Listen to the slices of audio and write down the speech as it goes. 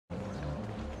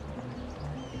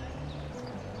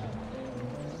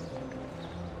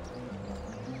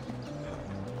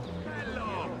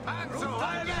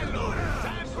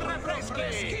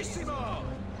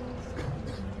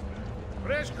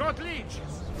fresh-cut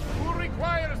leeches. Who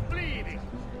requires bleeding?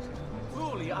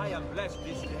 Truly, I am blessed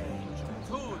this day.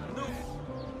 Two new...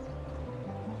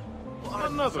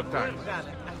 Another time.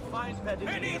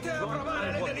 Venite a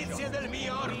provare le delizie del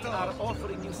mio orto! We are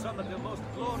offering you some of the most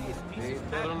glorious pieces. They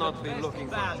better not be looking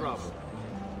for trouble.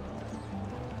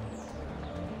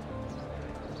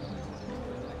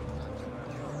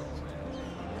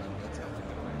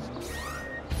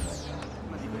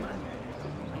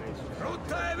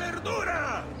 Frutta e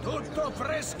verdura! Tutto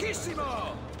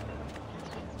freschissimo!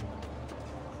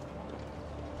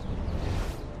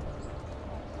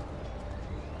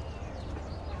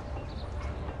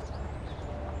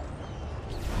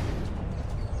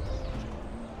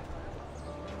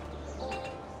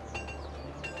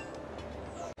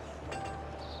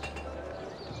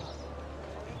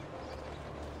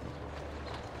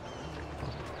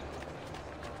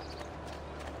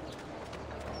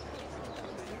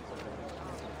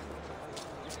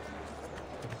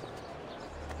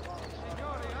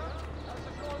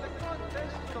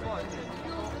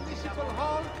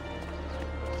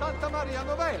 Santa Maria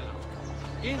Novella.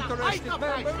 Interested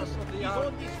members of the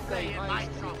art display high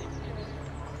street.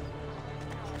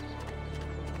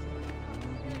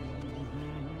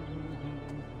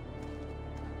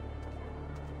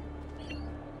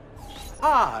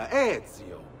 Ah,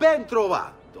 Ezio, ben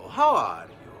trovato. How are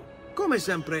you? Come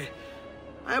sempre.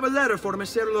 I have a letter for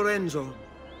Messer Lorenzo.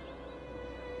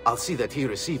 I'll see that he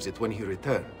receives it when he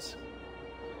returns.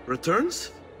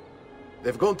 Returns?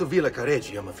 They've gone to Villa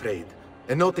Careggi, I'm afraid,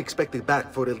 and not expected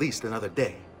back for at least another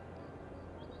day.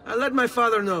 I'll let my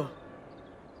father know.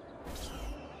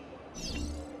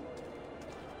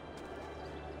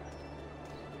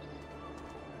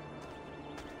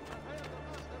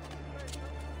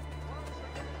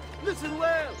 Listen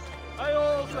well. I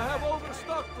also have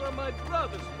overstock from my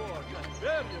brother's forge at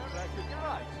very attractive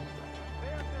price.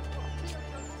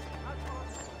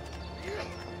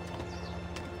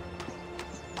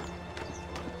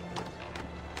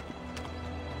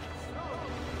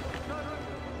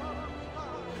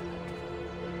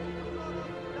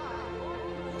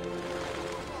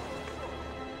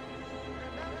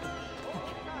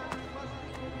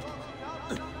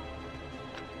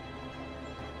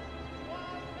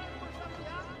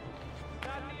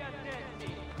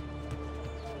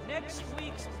 Next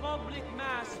week's public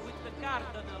mass with the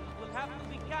Cardinal will have to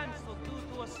be cancelled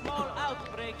due to a small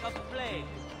outbreak of plague.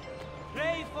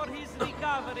 Pray for his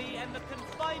recovery and the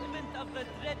confinement of the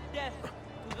dread death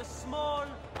to the small,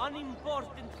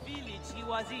 unimportant village he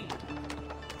was in.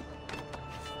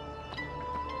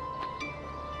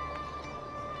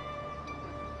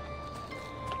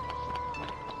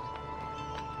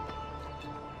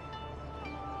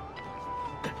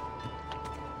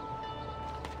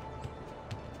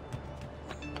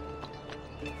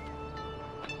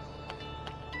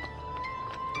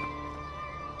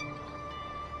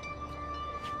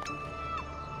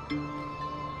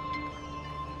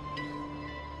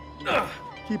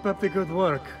 Keep up the good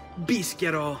work.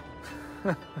 Bischero.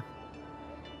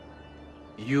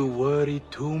 You worry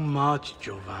too much,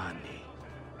 Giovanni.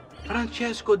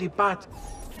 Francesco di Pat...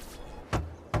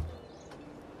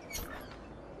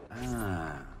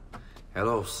 Ah,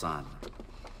 hello, son.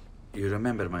 You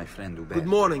remember my friend Uberto? Good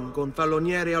morning,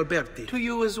 Gonfaloniere Alberti. To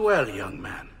you as well, young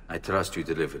man. I trust you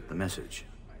delivered the message.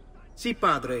 Si,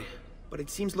 padre. But it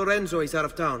seems Lorenzo is out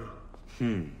of town.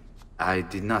 I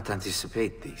did not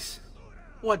anticipate this.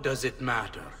 What does it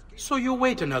matter? So you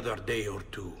wait another day or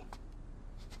two.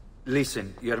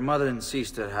 Listen, your mother and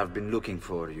sister have been looking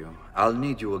for you. I'll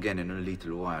need you again in a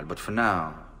little while, but for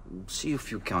now, see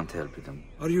if you can't help them.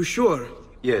 Are you sure?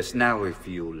 Yes, now if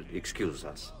you'll excuse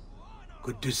us.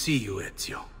 Good to see you,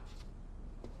 Ezio.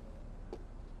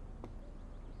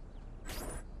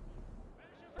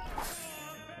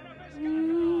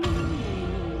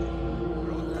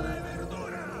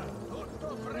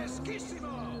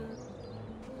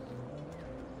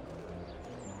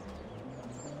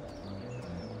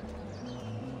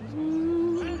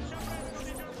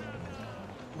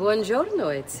 Buongiorno,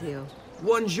 Ezio.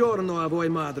 Buongiorno a voi,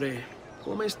 madre.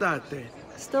 Come state?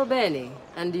 Sto bene.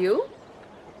 And you?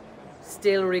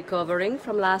 Still recovering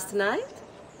from last night?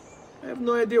 I have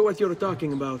no idea what you're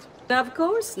talking about. Of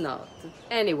course not.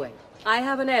 Anyway, I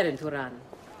have an errand to run.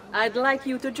 I'd like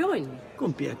you to join me.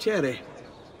 Con piacere.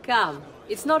 Come.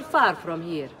 It's not far from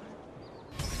here.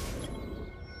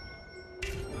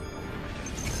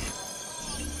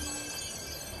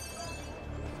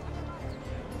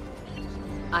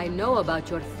 I know about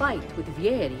your fight with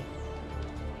Vieri.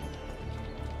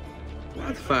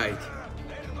 What fight?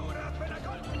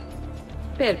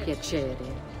 Per piacere.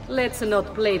 Let's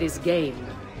not play this game.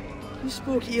 He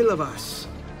spoke ill of us.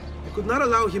 I could not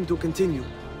allow him to continue.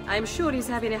 I'm sure he's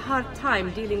having a hard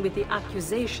time dealing with the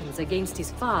accusations against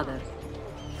his father.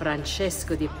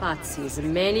 Francesco di Pazzi is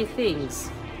many things,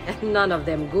 and none of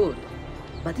them good.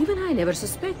 But even I never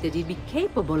suspected he'd be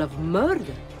capable of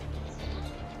murder.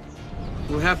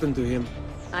 What happened to him?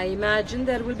 I imagine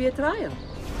there will be a trial.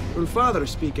 Will father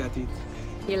speak at it?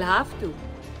 He'll have to.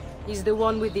 He's the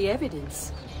one with the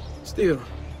evidence. Still,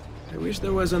 I wish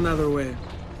there was another way.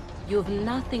 You've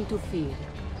nothing to fear.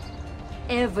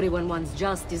 Everyone wants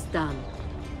justice done.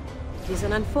 It's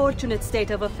an unfortunate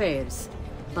state of affairs,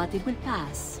 but it will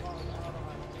pass.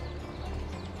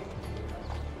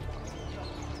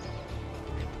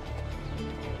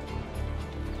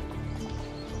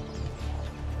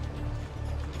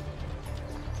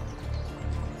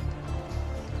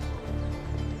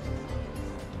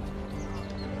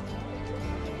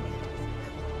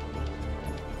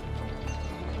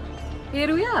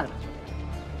 Here we are.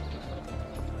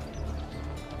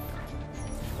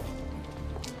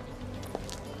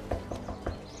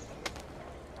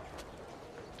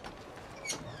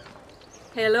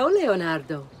 Hello,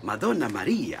 Leonardo. Madonna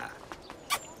Maria.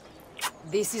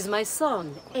 This is my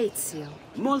son, Ezio.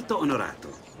 Molto onorato.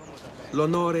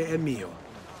 L'onore è mio.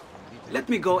 Let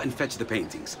me go and fetch the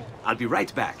paintings. I'll be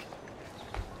right back.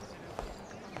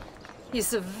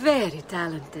 He's very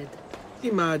talented.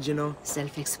 Immagino.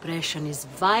 Self-expression is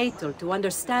vital to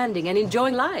understanding and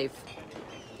enjoying life.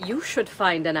 You should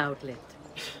find an outlet.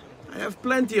 I have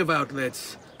plenty of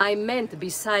outlets. I meant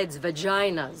besides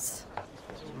vaginas.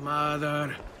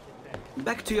 Mother.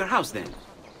 Back to your house, then.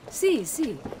 Si.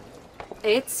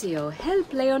 Ezio,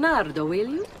 help Leonardo, will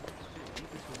you?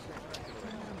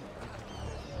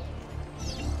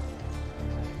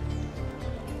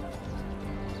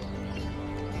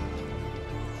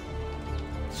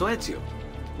 So, Ezio,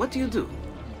 what do you do?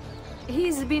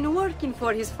 He's been working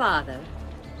for his father.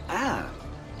 Ah,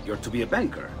 you're to be a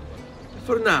banker.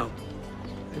 For now.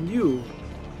 And you?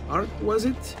 Art, was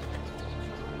it?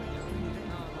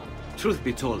 Truth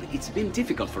be told, it's been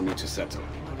difficult for me to settle.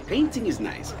 Painting is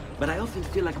nice, but I often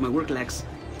feel like my work lacks,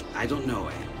 I don't know,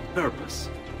 a purpose.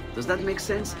 Does that make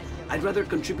sense? I'd rather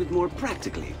contribute more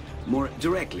practically, more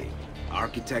directly.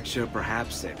 Architecture,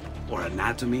 perhaps, or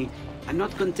anatomy. I'm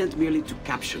not content merely to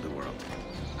capture the world.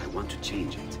 I want to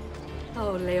change it.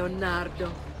 Oh,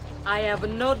 Leonardo. I have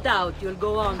no doubt you'll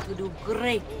go on to do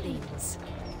great things.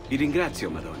 Vi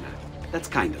ringrazio, Madonna. That's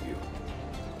kind of you.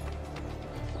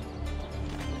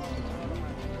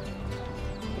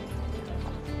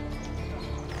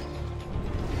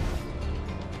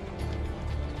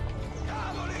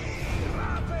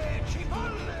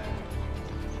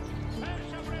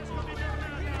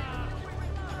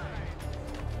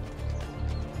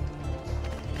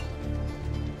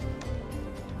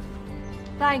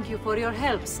 Thank you for your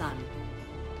help, son.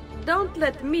 Don't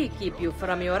let me keep you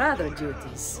from your other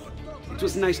duties. It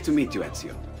was nice to meet you,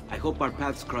 Ezio. I hope our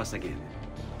paths cross again.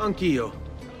 Anch'io.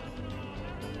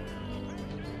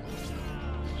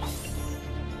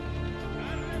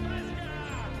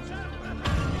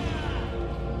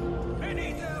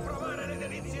 Venite a provare le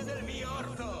delizie del mio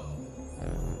orto!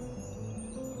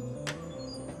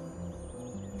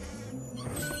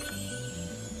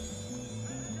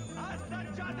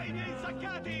 Assaggiate I miei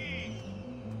insaccati!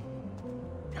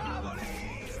 Cavoli!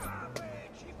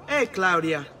 Hey,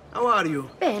 Claudia. How are you?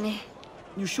 Bene.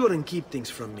 You shouldn't keep things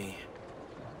from me.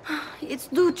 It's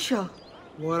Duccio.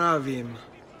 What of him?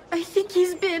 I think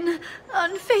he's been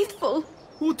unfaithful.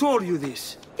 Who told you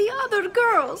this? The other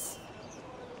girls.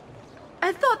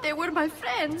 I thought they were my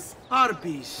friends.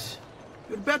 Harpies.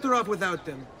 You're better off without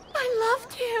them. I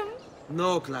loved him.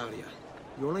 No, Claudia.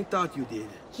 You only thought you did.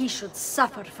 He should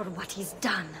suffer for what he's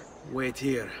done. Wait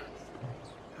here.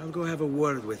 I'll go have a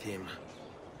word with him.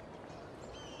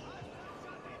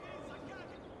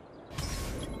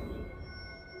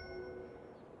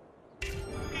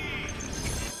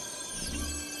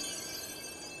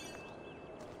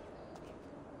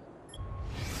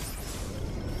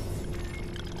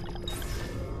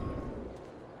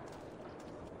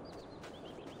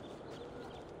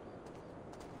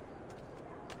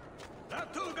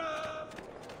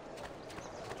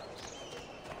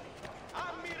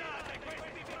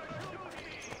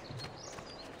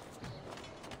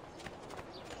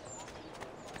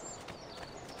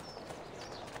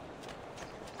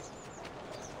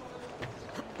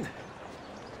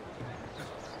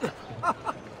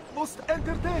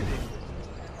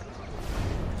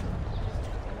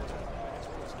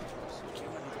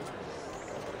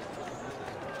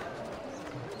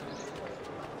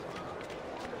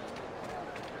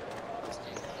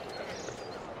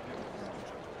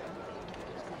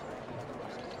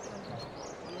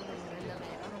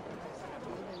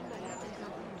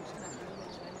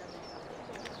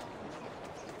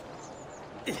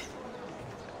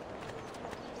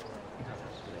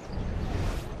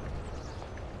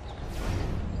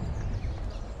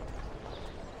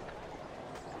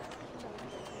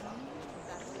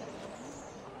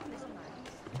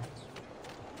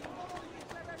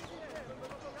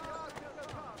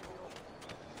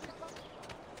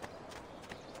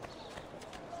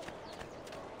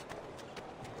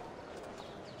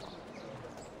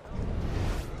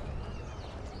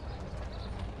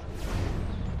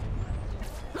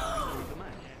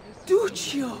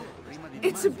 Duccio!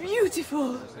 It's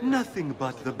beautiful! Nothing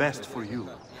but the best for you,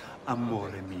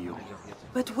 amore mio.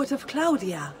 But what of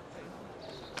Claudia?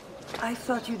 I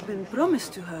thought you'd been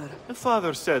promised to her. The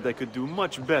father said I could do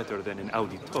much better than an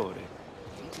auditore.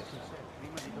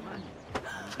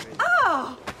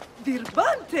 Ah!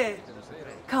 Birbante!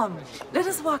 Come, let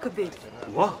us walk a bit.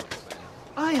 What?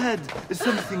 I had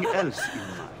something else in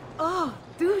mind. Oh,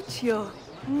 Duccio.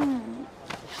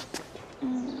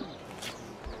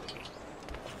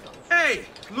 Hey,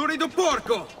 lurido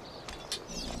porco!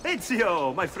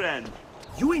 Ezio, my friend.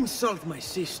 You insult my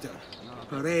sister,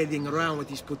 parading around with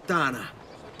this putana.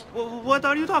 What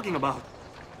are you talking about?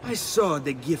 I saw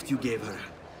the gift you gave her,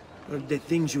 or the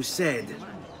things you said.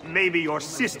 Maybe your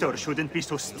sister shouldn't be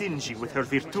so stingy with her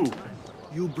virtù.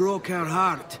 You broke her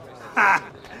heart. Ha!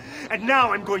 And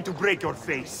now I'm going to break your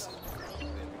face.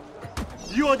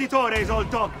 You auditores all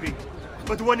talk big,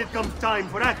 but when it comes time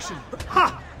for action,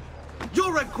 ha!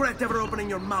 You'll regret ever opening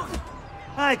your mouth.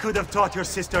 I could have taught your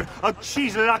sister.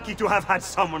 She's lucky to have had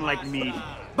someone like me.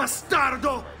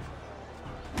 Bastardo!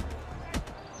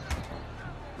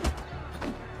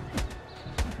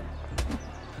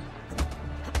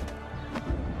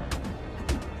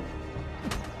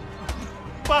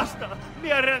 Basta! Mi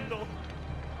arrendo!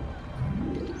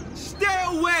 Stay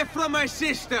away from my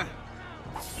sister!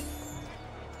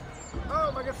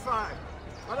 Oh, ma che fai?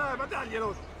 Ma dai, ma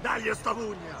daglielo! Dagli sta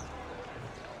pugna!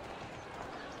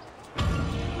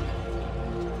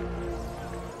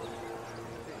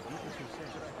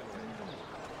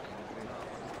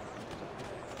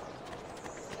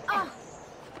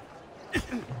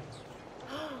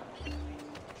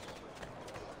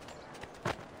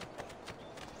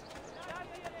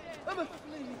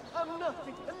 I'm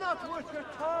nothing, and not worth your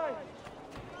time.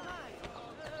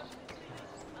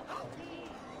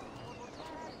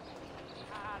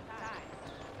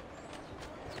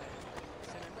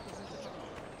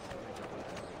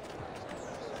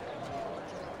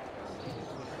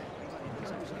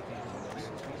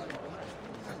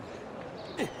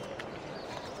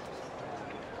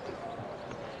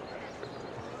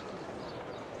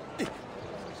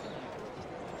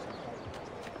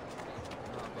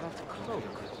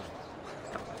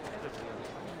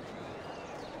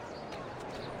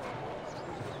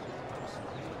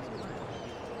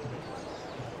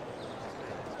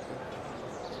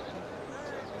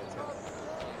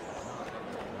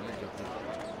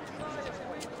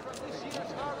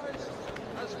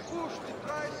 Has pushed the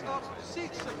price up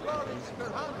 6 florins per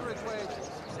hundredweight,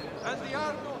 and the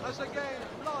Arno has again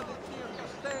flooded near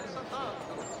Castel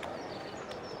Sant'Angelo.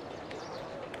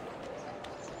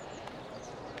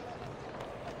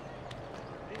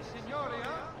 The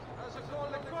Signoria has a call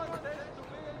a contest to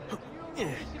build a new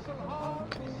municipal hall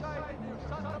beside the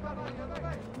Santa Maria the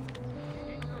Bay.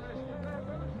 Interested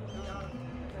members are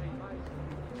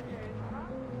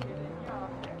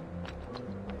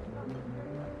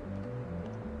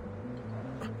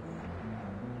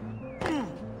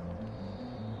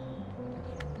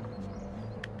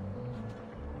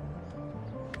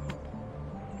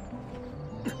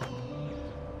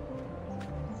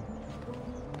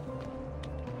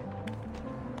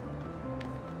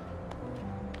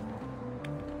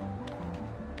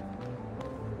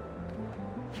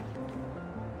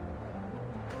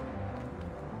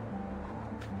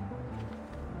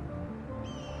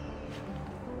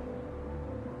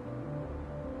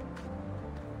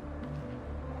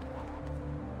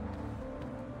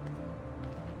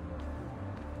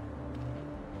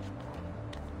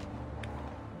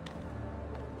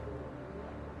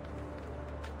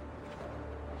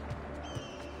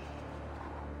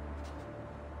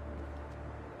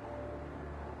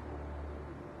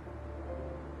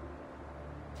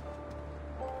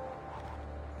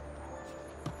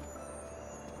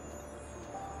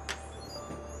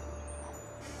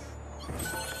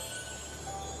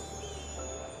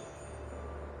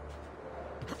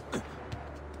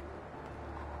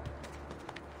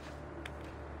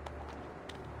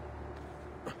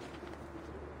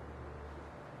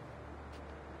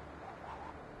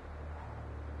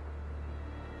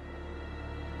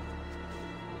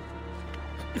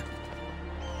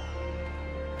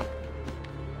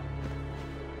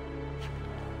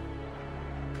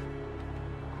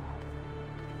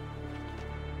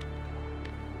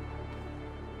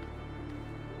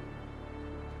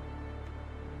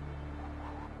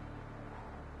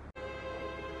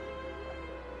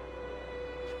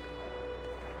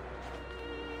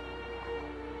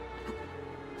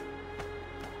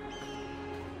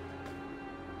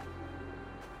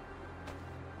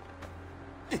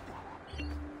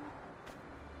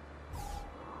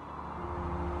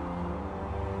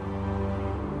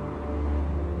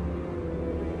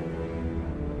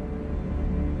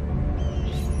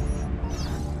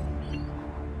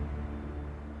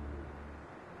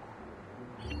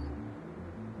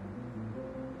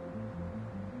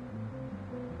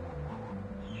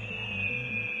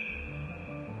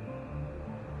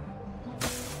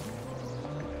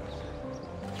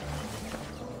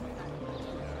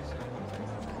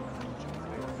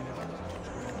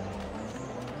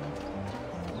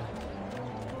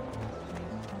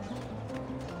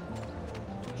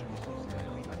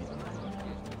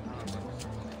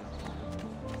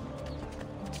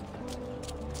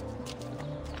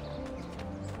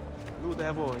salute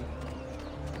a voi.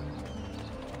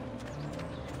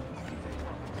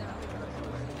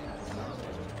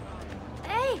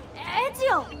 Hey,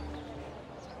 Ezio!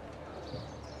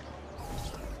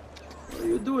 What are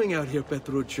you doing out here,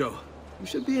 Petruccio? You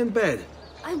should be in bed.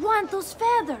 I want those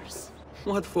feathers.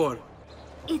 What for?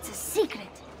 It's a secret.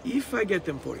 If I get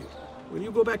them for you, will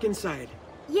you go back inside?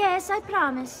 Yes, I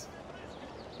promise.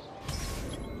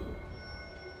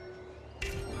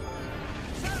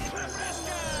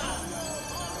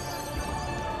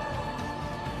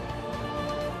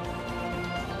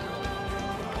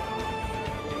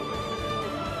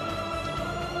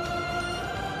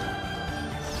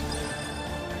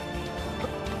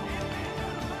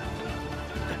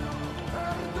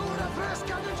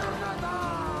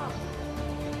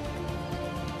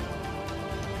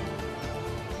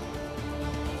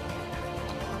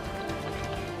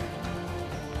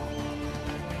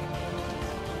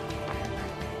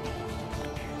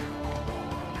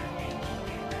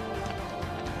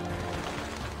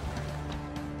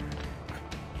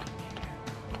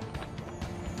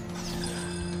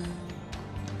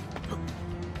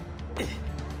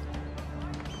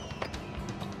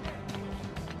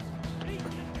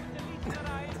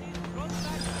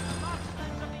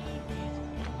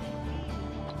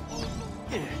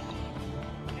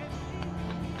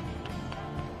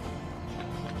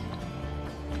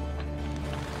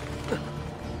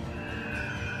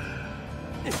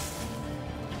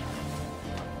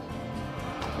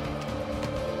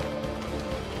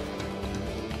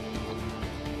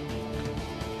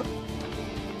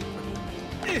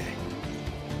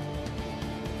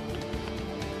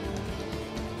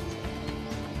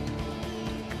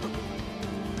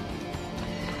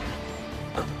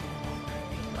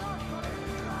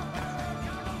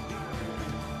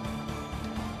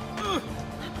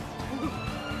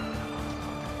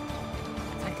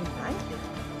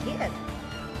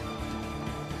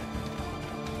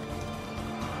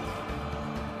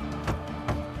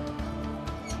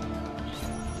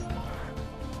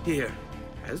 Here,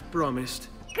 as promised.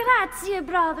 Grazie,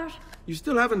 brother. You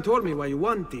still haven't told me why you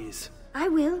want these. I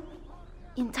will.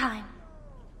 In time.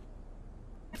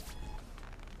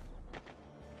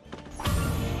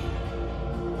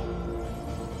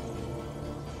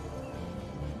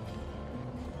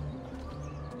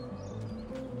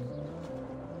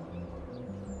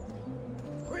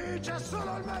 Qui c'è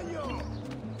solo il meglio!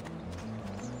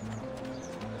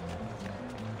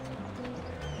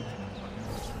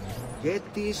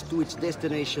 Get this to its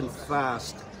destination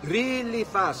fast. Really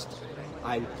fast.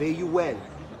 I'll pay you well.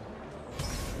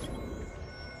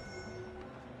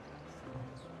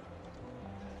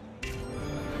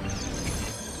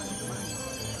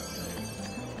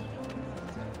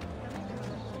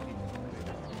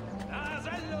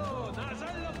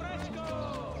 Nasello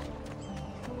fresco!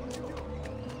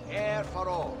 Air for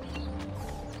all.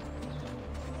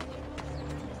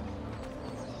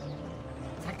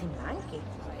 Saltimbanchi.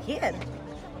 Here.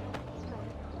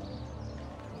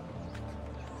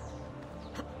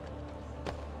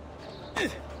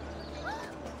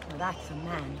 That's a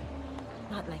man,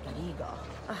 not like an ego.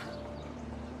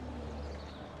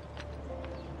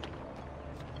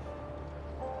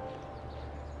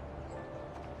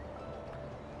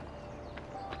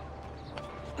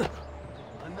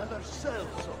 Another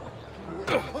celso.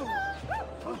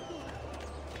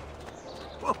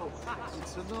 Whoa,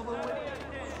 it's another way.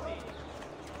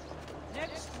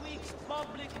 Next week's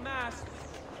public mass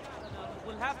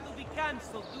will have to be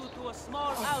cancelled due to a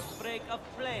small outbreak of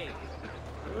plague.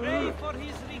 Pray for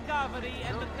his recovery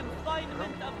and the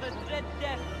confinement of the Dread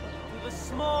Death to the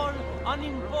small,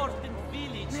 unimportant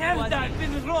village he was in. I've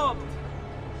been robbed!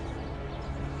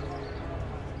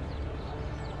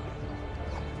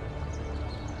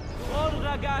 To all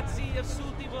ragazzi of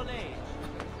suitable age,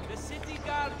 the city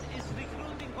guard is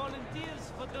recruiting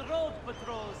volunteers for the road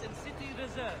patrols and city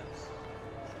reserves.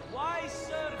 Why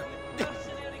serve with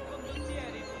mercenary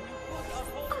condottieri when you could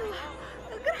uphold the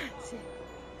house? Grazie.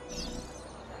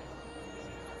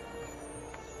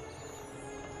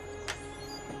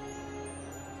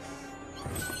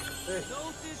 Hey,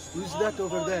 Notice who's to that all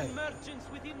over there? foreign merchants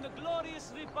within the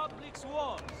glorious Republic's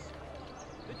wars.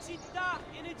 The Città,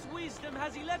 in its wisdom,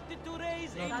 has elected to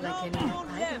raise a Not like any nominal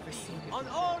I've levy ever seen. on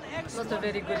all export. Not a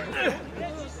very good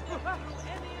registered through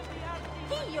any of the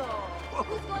articles. Dio!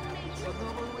 Who's gonna make you?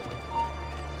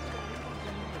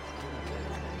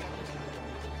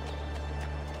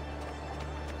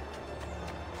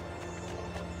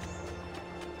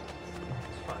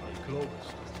 Closed.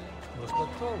 Was the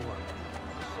tall one?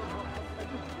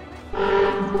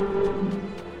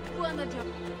 Buona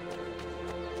giornata.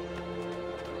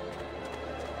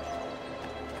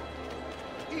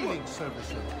 cleaning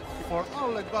services for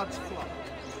all the gods' flock.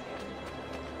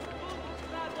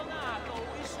 Dragonato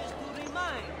wishes to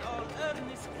remind all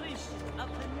earnest Christians of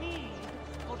the need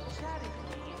for charity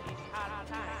in these hard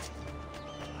times.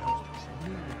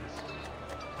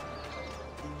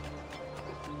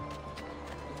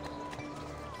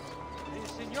 The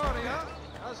Signoria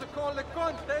has called a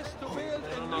contest to build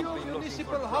a new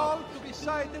municipal hall to be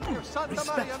sited near Santa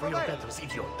Maria Novella.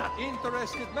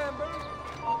 Interested members?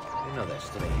 Another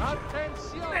strange.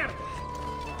 Attenzione!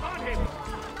 On him!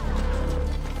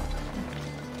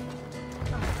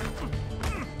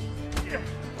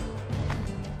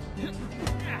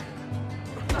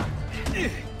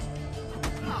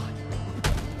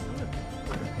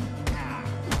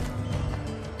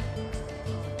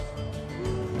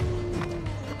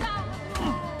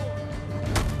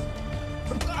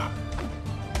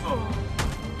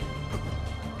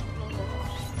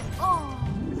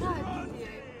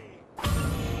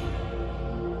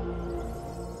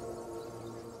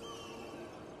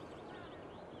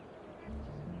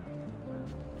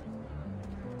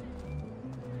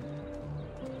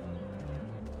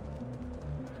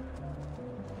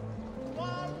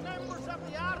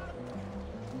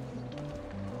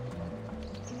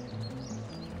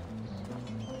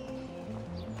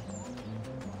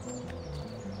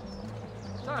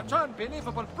 Such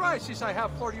unbelievable prices I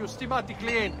have for you, stimati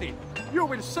clienti. You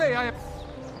will say I am...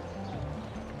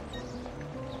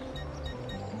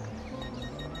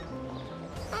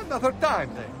 Another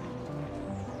time, then.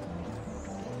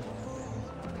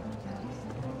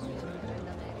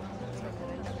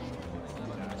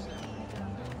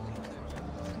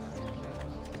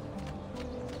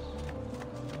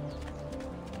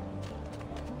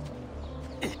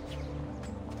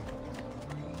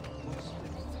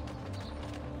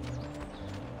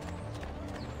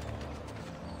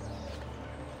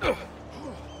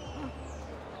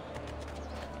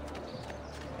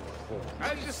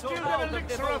 I'll distill an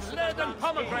elixir of lead and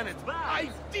pomegranate.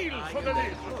 Ideal for the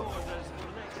little.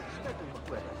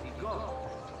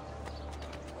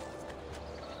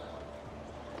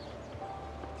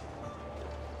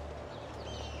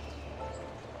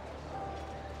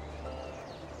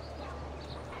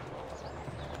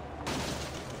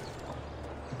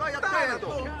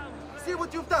 See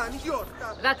what you've done,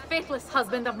 idiota! That faithless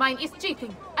husband of mine is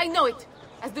cheating. I know it,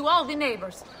 as do all the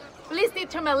neighbors. Please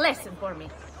teach him a lesson for me.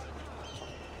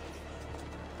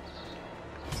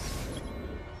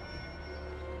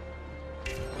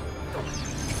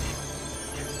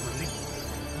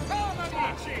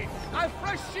 I've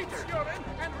fresh sheep's urine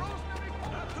and rosemary...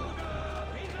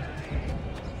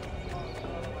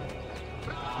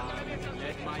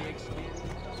 Let my experience.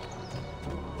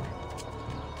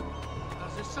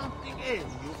 Does there something ail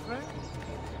you, friend?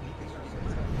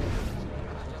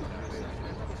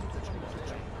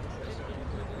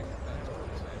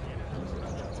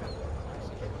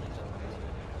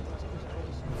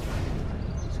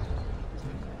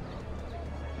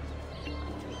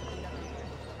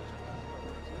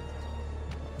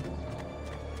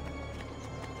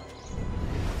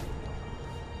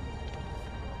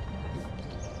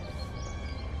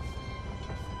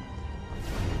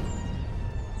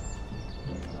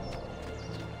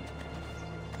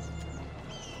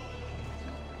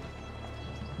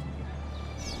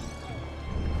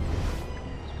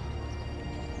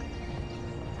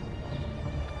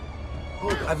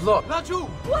 I've looked. Not you!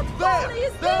 What folly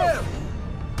is this?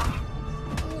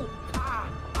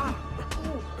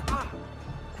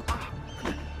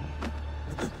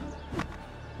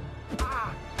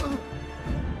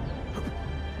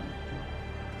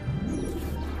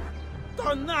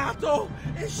 Donato!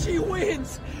 She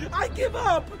wins! I give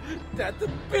up! That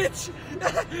bitch!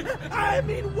 I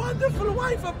mean, wonderful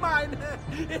wife of mine!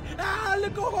 I'll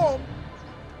go home!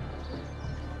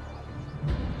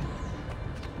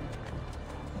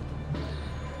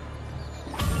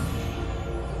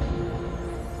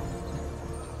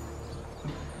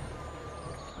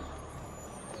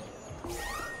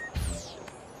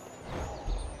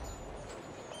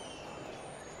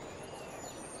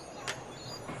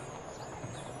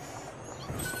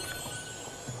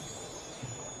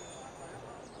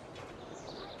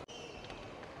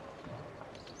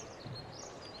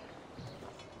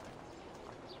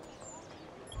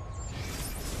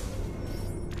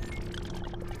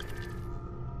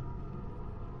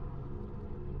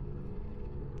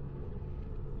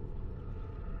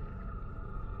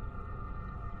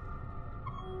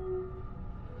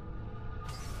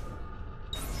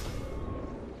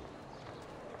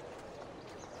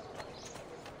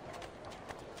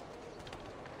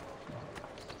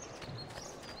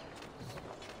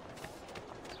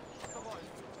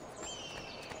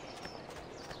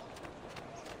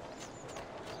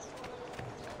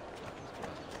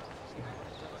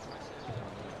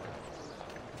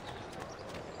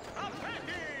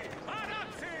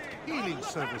 healing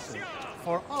services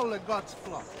for all the gods'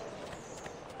 flock.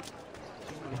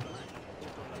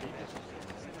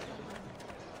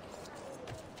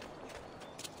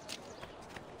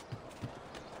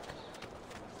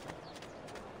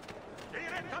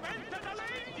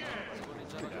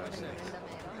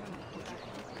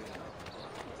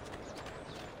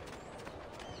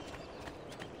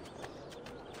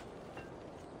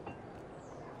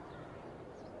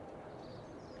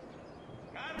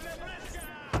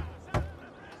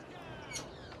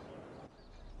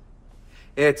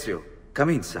 Ezio, come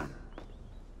in, son.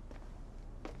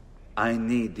 I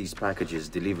need these packages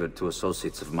delivered to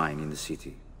associates of mine in the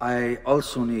city. I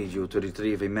also need you to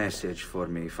retrieve a message for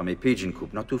me from a pigeon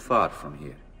coop not too far from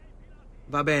here.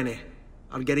 Va bene.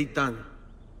 I'll get it done.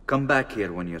 Come back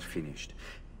here when you're finished.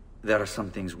 There are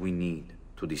some things we need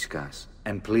to discuss.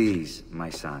 And please, my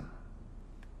son,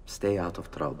 stay out of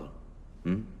trouble.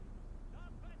 Hmm?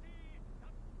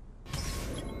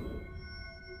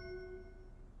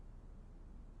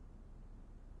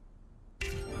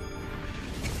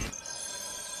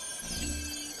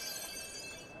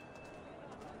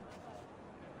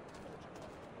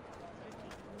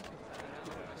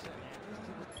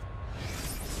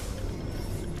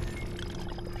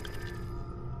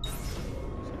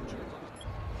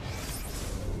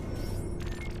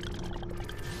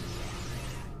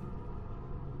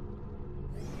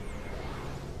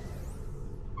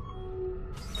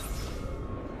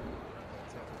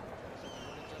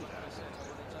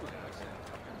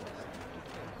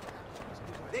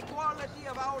 The quality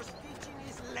of our stitching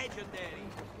is legendary.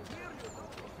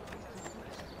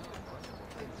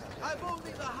 I've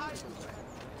only the height.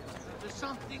 Does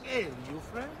something ail you,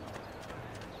 friend?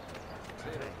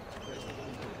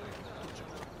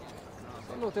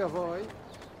 Salute a voi.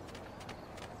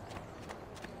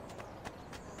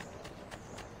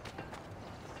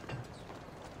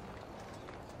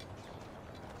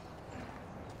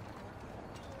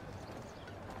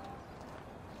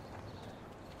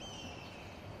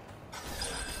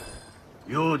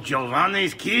 You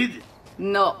Giovanni's kid?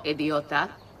 No, idiota.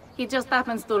 He just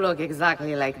happens to look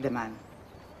exactly like the man.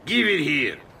 Give it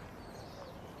here.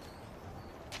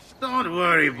 Don't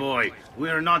worry, boy.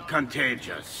 We're not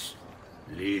contagious.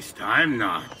 Least I'm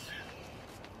not.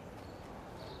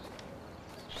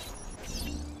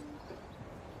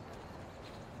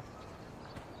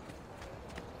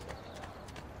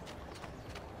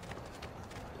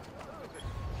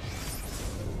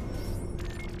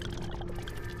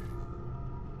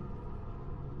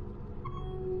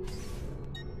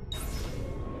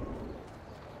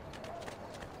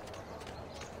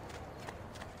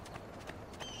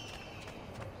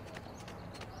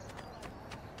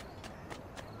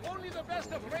 Only the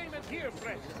best of raiment here,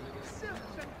 friend.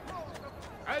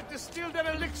 I've distilled an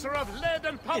elixir of lead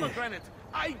and pomegranate.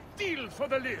 Ideal for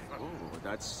the liver. Oh,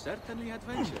 that's certainly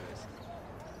adventurous.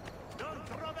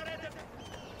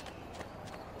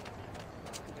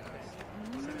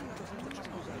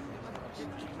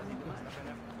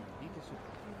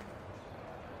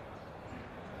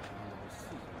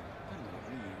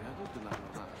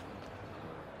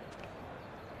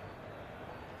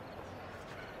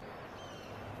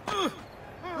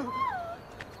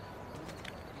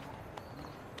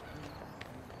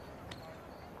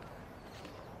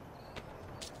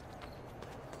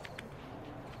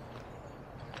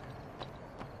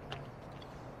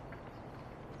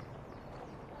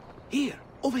 Here,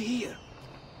 over here.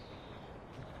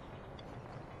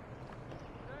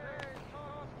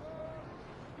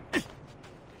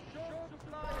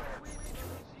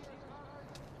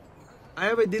 I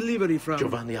have a delivery from...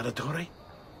 Giovanni Auditore?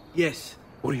 Yes.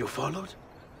 Were you followed?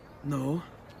 No.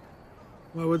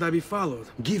 Why would I be followed?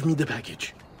 Give me the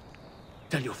package.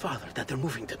 Tell your father that they're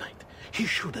moving tonight. He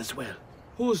should as well.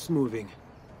 Who's moving?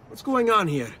 What's going on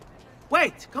here?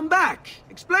 Wait! Come back!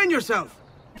 Explain yourself!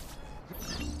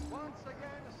 Once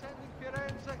again, sending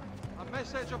Firenze a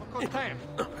message of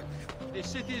contempt. The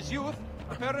city's youth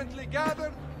apparently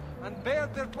gathered and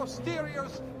bared their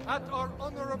posteriors at our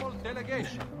honorable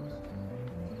delegation.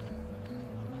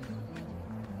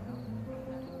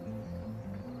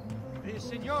 The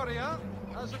Signoria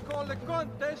has called a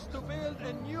contest to build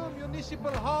a new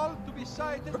municipal hall to be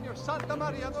sited near Santa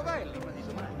Maria Novella.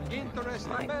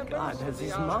 Interested members God, has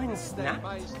his are mind assisted snapped?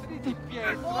 by Street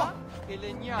Pietra e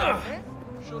Legnane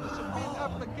should submit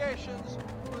applications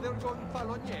to their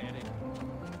gonfaloniere.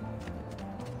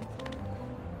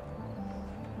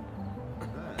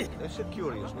 That's a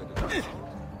curious way to go.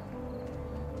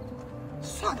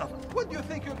 Son of... What do you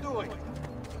think you're doing?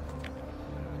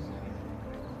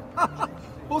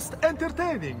 Most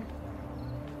entertaining.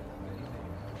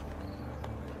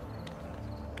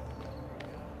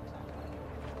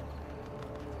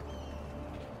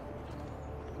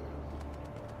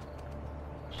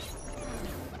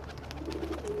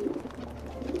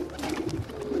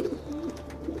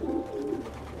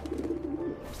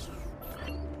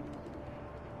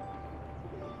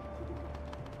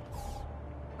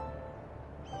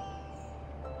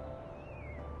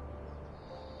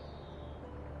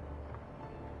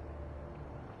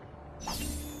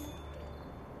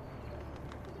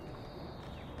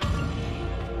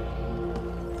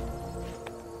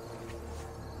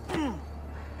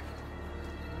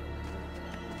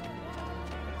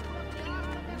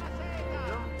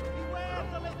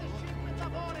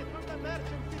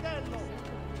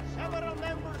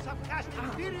 have cast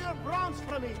inferior bronze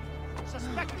from it,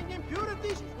 suspecting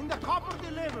impurities in the copper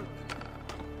delivered.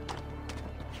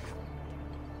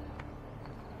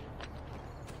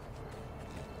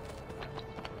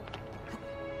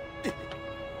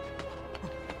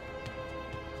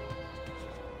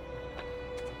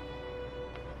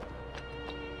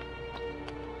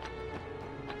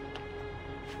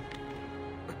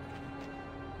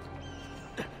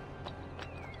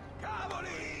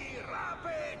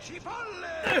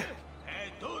 Cipolle!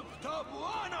 È tutto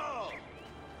buono!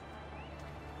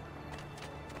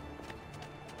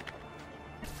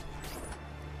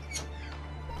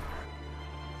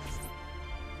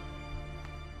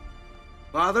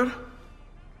 Father?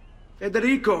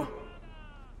 Federico!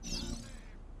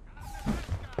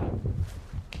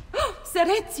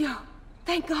 Serezio!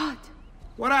 Thank God!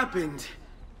 What happened?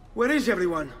 Where is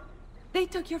everyone? They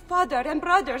took your father and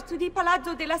brother to the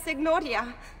Palazzo della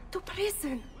Signoria, to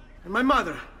prison. And my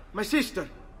mother? My sister?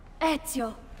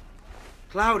 Ezio.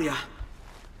 Claudia?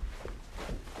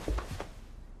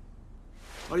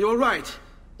 Are you all right?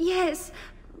 Yes,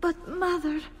 but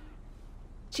Mother...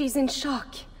 She's in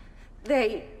shock.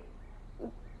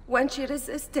 When she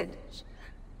resisted...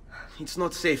 It's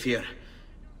not safe here.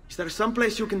 Is there some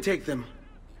place you can take them?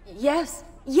 Yes,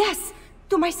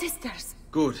 to my sisters.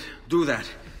 Good, do that.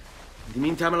 In the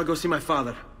meantime, I'll go see my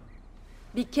father.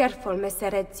 Be careful, Messer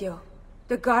Ezio.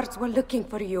 The guards were looking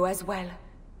for you as well.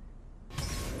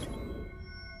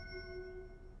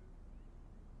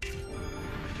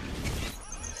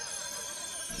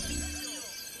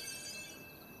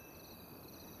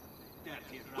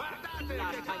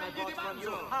 Last time I bought from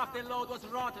you, half the load was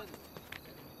rotten.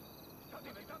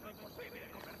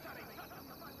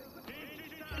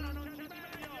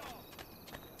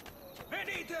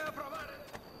 Venite a provare!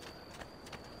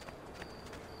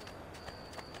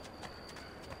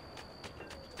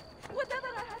 Whatever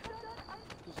I have done,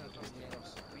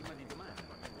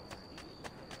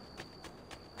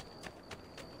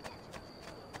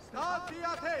 State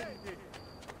attenti!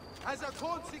 As a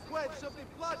consequence of the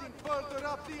flooding further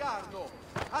up the Arno,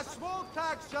 a small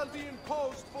tax shall be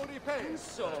imposed for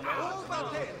repairs. All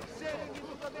material sailing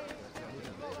into the main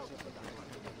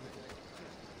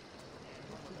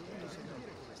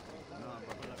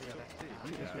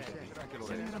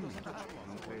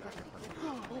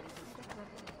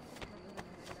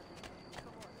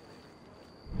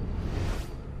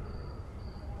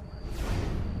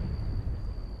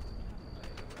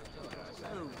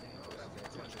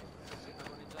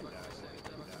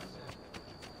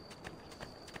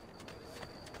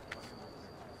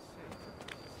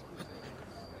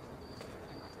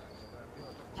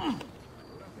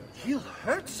You'll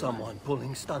hurt someone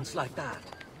pulling stunts like that.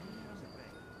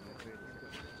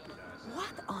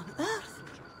 What on earth?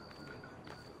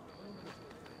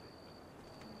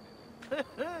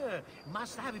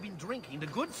 Must have been drinking the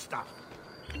good stuff.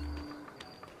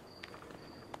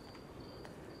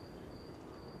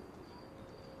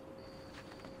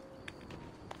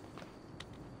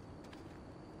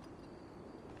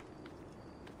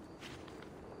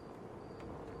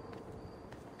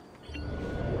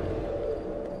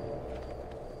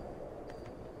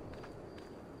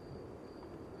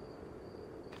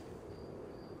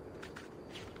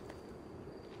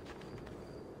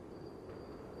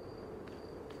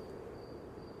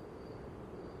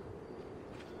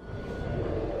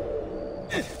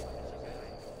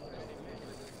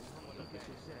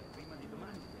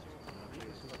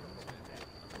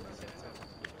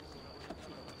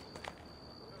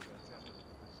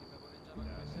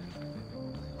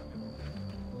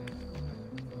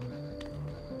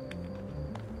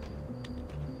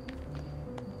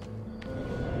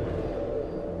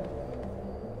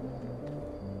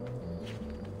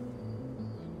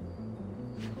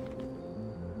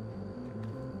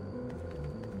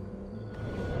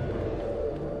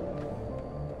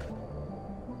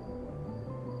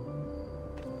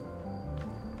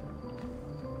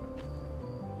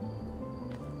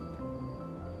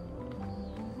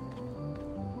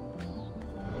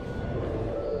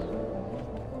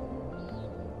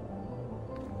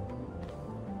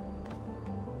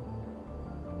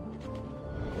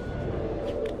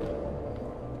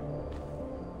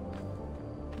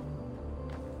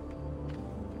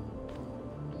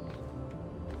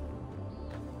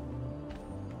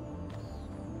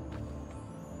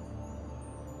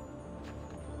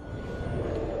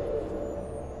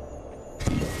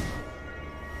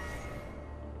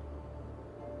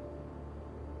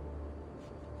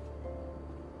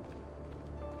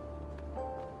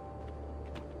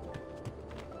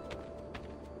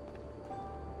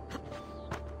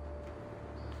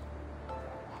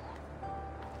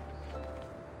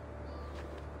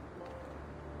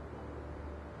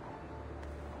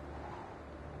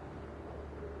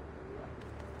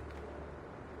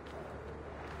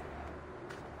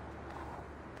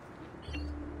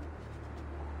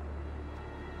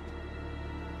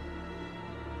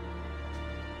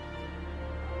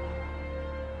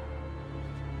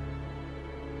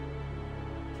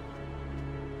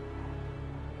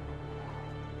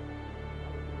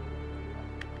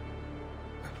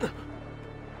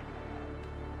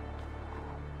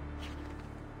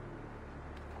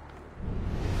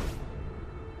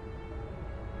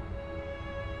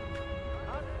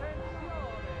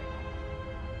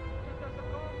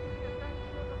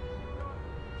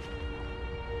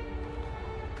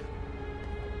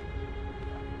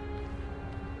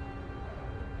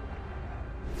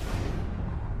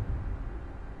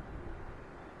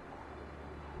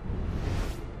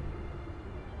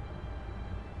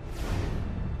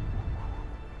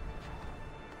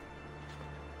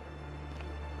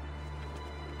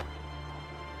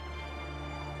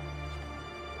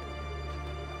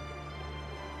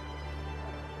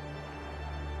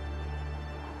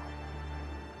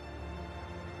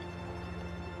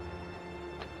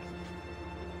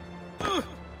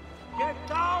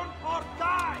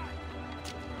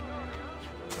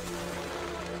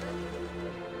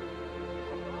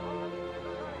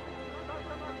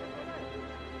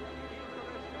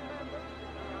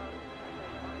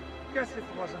 Guess it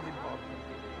wasn't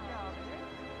important.